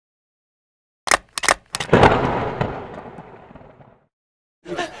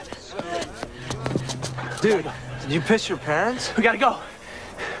Dude, did you piss your parents? We gotta go.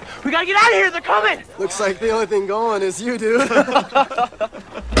 We gotta get out of here, they're coming! Looks like the only thing going is you, dude.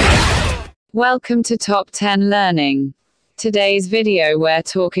 Welcome to Top 10 Learning. Today's video we're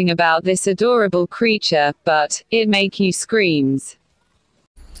talking about this adorable creature, but it make you screams.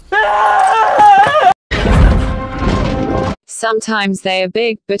 Sometimes they are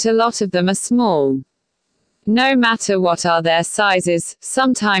big, but a lot of them are small. No matter what are their sizes,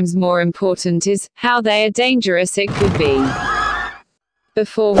 sometimes more important is how they are dangerous it could be.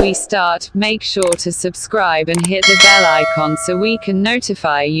 Before we start, make sure to subscribe and hit the bell icon so we can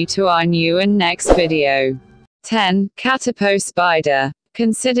notify you to our new and next video. 10. Katapo spider.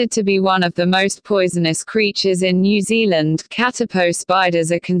 Considered to be one of the most poisonous creatures in New Zealand, katapo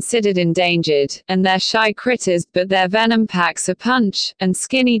spiders are considered endangered, and they're shy critters, but their venom packs a punch, and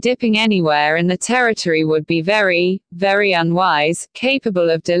skinny dipping anywhere in the territory would be very, very unwise. Capable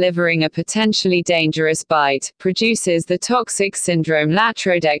of delivering a potentially dangerous bite, produces the toxic syndrome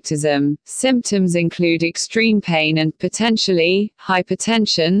latrodectism. Symptoms include extreme pain and, potentially,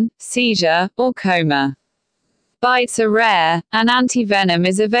 hypertension, seizure, or coma. Bites are rare, and anti-venom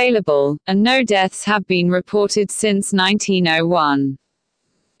is available, and no deaths have been reported since 1901.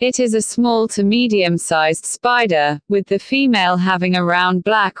 It is a small to medium-sized spider, with the female having a round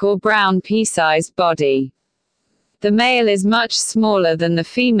black or brown pea-sized body. The male is much smaller than the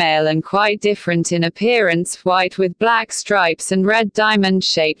female and quite different in appearance, white with black stripes and red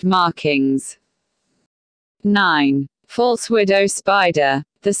diamond-shaped markings. 9. False widow spider.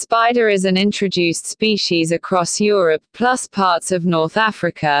 The spider is an introduced species across Europe plus parts of North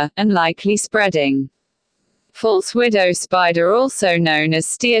Africa, and likely spreading. False widow spider, also known as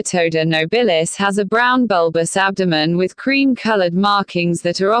Steatoda nobilis, has a brown bulbous abdomen with cream-colored markings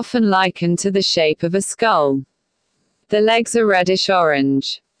that are often likened to the shape of a skull. The legs are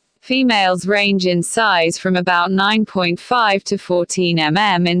reddish-orange. Females range in size from about 9.5 to 14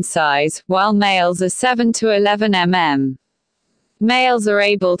 mm in size, while males are 7 to 11 mm. Males are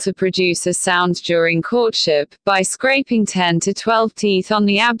able to produce a sound during courtship, by scraping 10 to 12 teeth on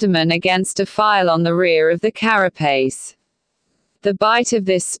the abdomen against a file on the rear of the carapace. The bite of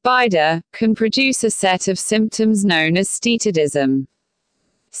this spider can produce a set of symptoms known as steatodism.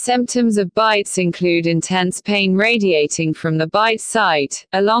 Symptoms of bites include intense pain radiating from the bite site,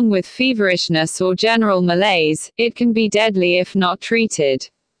 along with feverishness or general malaise. It can be deadly if not treated.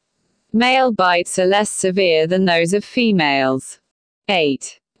 Male bites are less severe than those of females.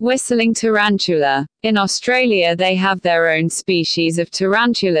 8. Whistling tarantula. In Australia they have their own species of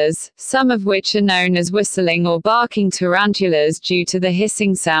tarantulas, some of which are known as whistling or barking tarantulas due to the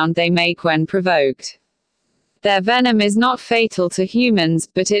hissing sound they make when provoked. Their venom is not fatal to humans,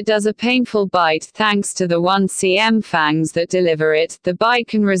 but it does a painful bite thanks to the 1 cm fangs that deliver it. The bite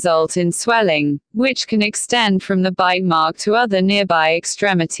can result in swelling, which can extend from the bite mark to other nearby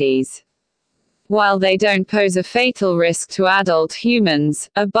extremities. While they don't pose a fatal risk to adult humans,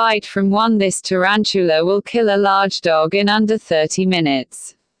 a bite from this tarantula will kill a large dog in under 30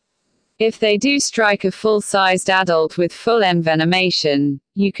 minutes. If they do strike a full-sized adult with full envenomation,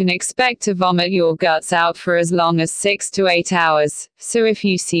 you can expect to vomit your guts out for as long as 6 to 8 hours, so if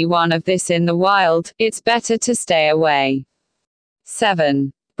you see one of this in the wild, it's better to stay away.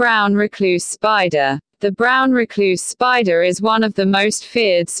 7. Brown recluse spider. The brown recluse spider is one of the most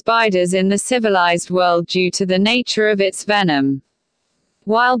feared spiders in the civilized world due to the nature of its venom.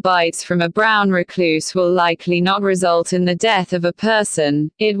 While bites from a brown recluse will likely not result in the death of a person,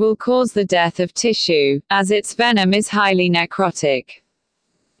 it will cause the death of tissue, as its venom is highly necrotic.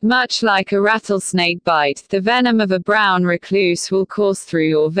 Much like a rattlesnake bite, the venom of a brown recluse will course through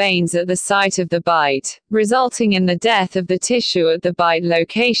your veins at the site of the bite, resulting in the death of the tissue at the bite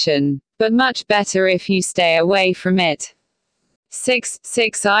location, but much better if you stay away from it. 6.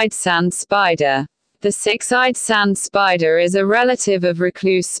 Six-eyed sand spider. The six-eyed sand spider is a relative of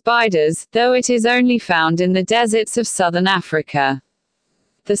recluse spiders, though it is only found in the deserts of southern Africa.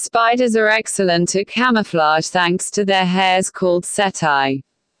 The spiders are excellent at camouflage thanks to their hairs called setae.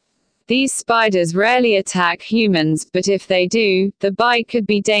 These spiders rarely attack humans, but if they do, the bite could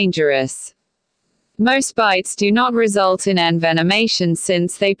be dangerous. Most bites do not result in envenomation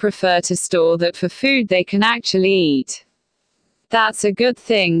since they prefer to store that for food they can actually eat. That's a good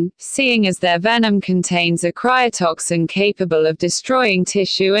thing, seeing as their venom contains a cryotoxin capable of destroying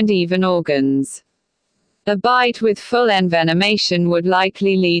tissue and even organs. A bite with full envenomation would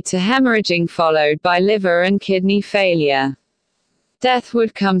likely lead to hemorrhaging followed by liver and kidney failure. Death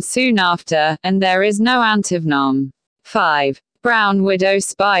would come soon after, and there is no antivenom. 5. Brown widow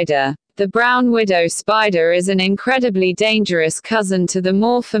spider. The brown widow spider is an incredibly dangerous cousin to the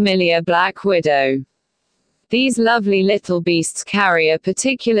more familiar black widow. These lovely little beasts carry a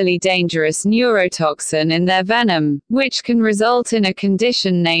particularly dangerous neurotoxin in their venom, which can result in a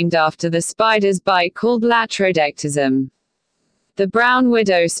condition named after the spider's bite called latrodectism. The brown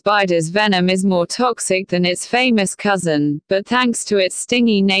widow spider's venom is more toxic than its famous cousin, but thanks to its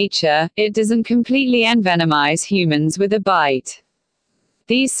stingy nature, it doesn't completely envenomize humans with a bite.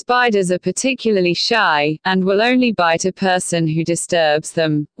 These spiders are particularly shy, and will only bite a person who disturbs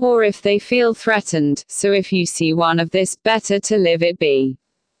them, or if they feel threatened, so if you see one of this, better to leave it be.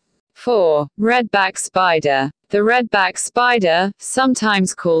 4. Redback spider. The redback spider,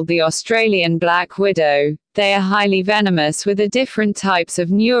 sometimes called the Australian black widow, they are highly venomous with different types of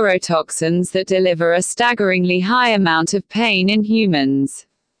neurotoxins that deliver a staggeringly high amount of pain in humans.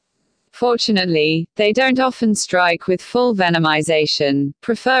 Fortunately, they don't often strike with full venomization,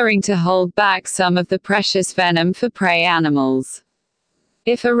 preferring to hold back some of the precious venom for prey animals.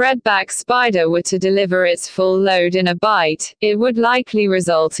 If a redback spider were to deliver its full load in a bite, it would likely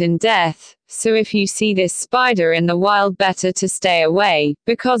result in death, so if you see this spider in the wild, better to stay away,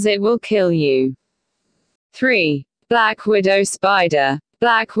 because it will kill you. 3. Black widow spider.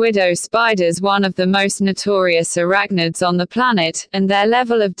 Black widow spiders, one of the most notorious arachnids on the planet, and their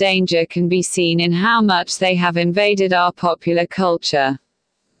level of danger can be seen in how much they have invaded our popular culture.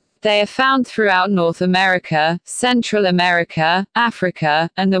 They are found throughout North America, Central America, Africa,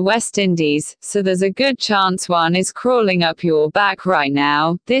 and the West Indies, so there's a good chance one is crawling up your back right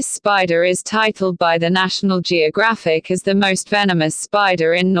now. This spider is titled by the National Geographic as the most venomous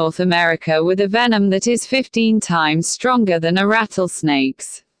spider in North America, with a venom that is 15 times stronger than a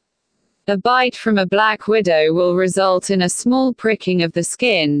rattlesnake's. A bite from a black widow will result in a small pricking of the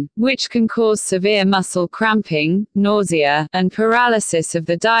skin, which can cause severe muscle cramping, nausea, and paralysis of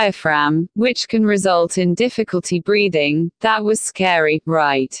the diaphragm, which can result in difficulty breathing. That was scary,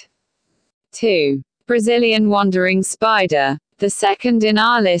 right? 2. Brazilian wandering spider. The second in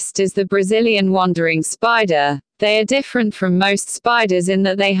our list is the Brazilian wandering spider. They are different from most spiders in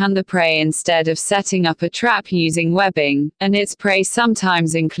that they hunt the prey instead of setting up a trap using webbing, and its prey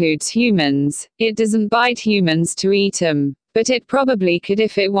sometimes includes humans. It doesn't bite humans to eat them, but it probably could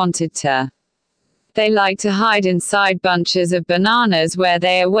if it wanted to. They like to hide inside bunches of bananas where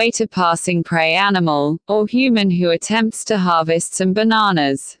they await a passing prey animal, or human who attempts to harvest some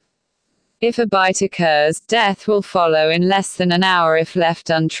bananas. If a bite occurs, death will follow in less than an hour if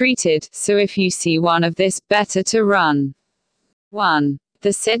left untreated, so if you see one of this, better to run. 1.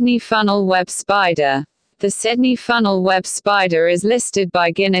 The Sydney funnel web spider. The Sydney funnel web spider is listed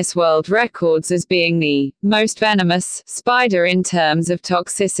by Guinness World Records as being the most venomous spider in terms of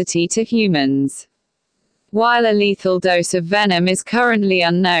toxicity to humans. While a lethal dose of venom is currently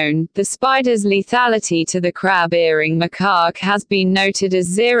unknown, the spider's lethality to the crab earring macaque has been noted as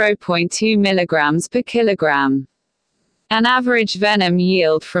 0.2 mg per kilogram. An average venom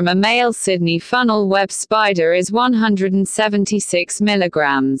yield from a male Sydney funnel web spider is 176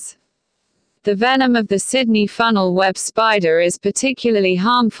 mg. The venom of the Sydney funnel web spider is particularly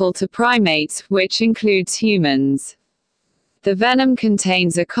harmful to primates, which includes humans. The venom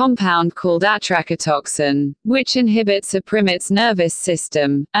contains a compound called atrachotoxin, which inhibits a primate's nervous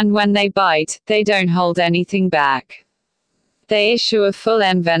system, and when they bite, they don't hold anything back. They issue a full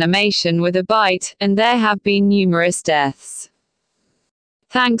envenomation with a bite, and there have been numerous deaths.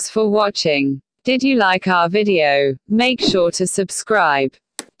 Thanks for watching. Did you like our video? Make sure to subscribe.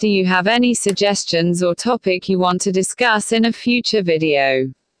 Do you have any suggestions or topic you want to discuss in a future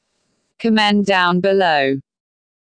video? Comment down below.